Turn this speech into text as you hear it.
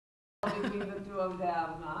between the two of them,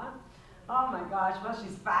 huh? Oh my gosh, well,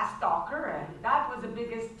 she's fast talker, and that was the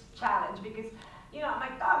biggest challenge because, you know, I'm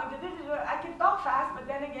like, oh, I can talk fast, but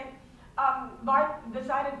then again, Bart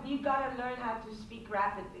decided you gotta learn how to speak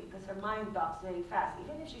rapidly because her mind talks very fast,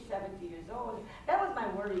 even if she's 70 years old. That was my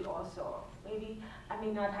worry also. Maybe I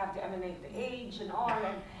may not have to emanate the age and all.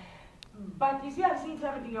 But you see, I've seen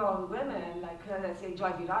 70-year-old women, like let's say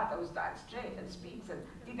Joy Virata, who stands straight and speaks, and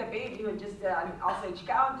Tita Baby, who just in Osage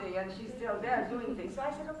County, and she's still there doing things. So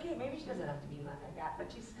I said, okay, maybe she doesn't have to be like that,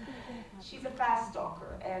 but she's a fast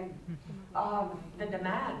talker, and the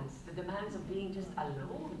demands of being just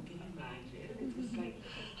alone. Can you imagine? It's like,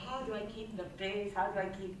 how do I keep the pace? How do I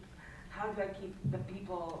keep the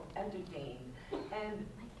people entertained? And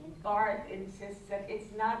Bart insists that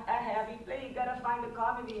it's not a heavy play, you gotta find the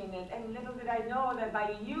comedy in it. And little did I know that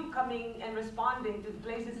by you coming and responding to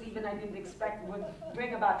places even I didn't expect would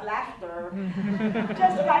bring about laughter,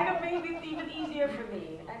 just kind of made it even easier for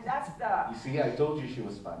me. And that's the... You see, I told you she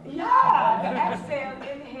was funny. Yeah, the exhale,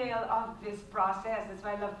 inhale of this process. That's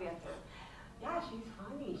why I love theater. Yeah, she's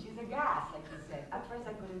funny. She's a gas, like you said. At first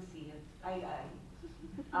I couldn't see it.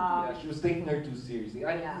 Yeah, she was taking her too seriously.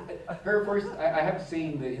 Her first, I have to say,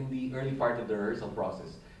 in the early part of the rehearsal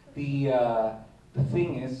process, the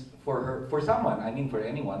thing is for someone, I mean for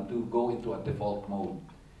anyone, to go into a default mode,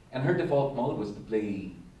 and her default mode was to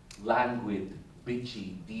play languid,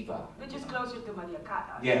 bitchy diva. Which is closer to Maria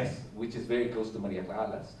Callas. Yes, which is very close to Maria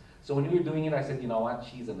Callas. So when we were doing it, I said, you know what?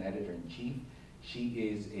 She's an editor-in-chief. She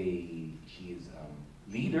is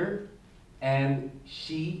a leader, and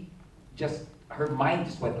her mind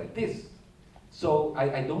just went like this. So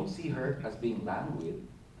I don't see her as being languid.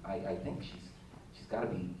 I think she's got to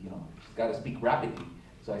be, she's got to speak rapidly.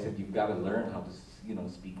 So I said, you've got to learn how to,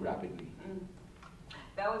 speak rapidly.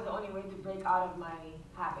 That was the only way to break out of my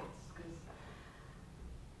habits, because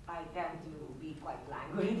I tend to be quite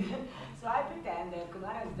languid. So I pretended, because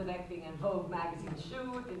I was directing a Vogue magazine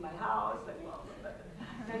shoot in my house,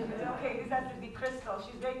 and okay, this has to be crystal.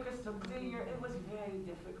 She's very crystal clear. It was very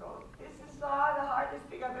difficult. This is the hardest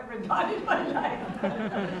thing I've ever done in my life.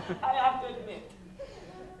 I have to admit.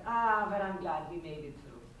 But I'm glad we made it through.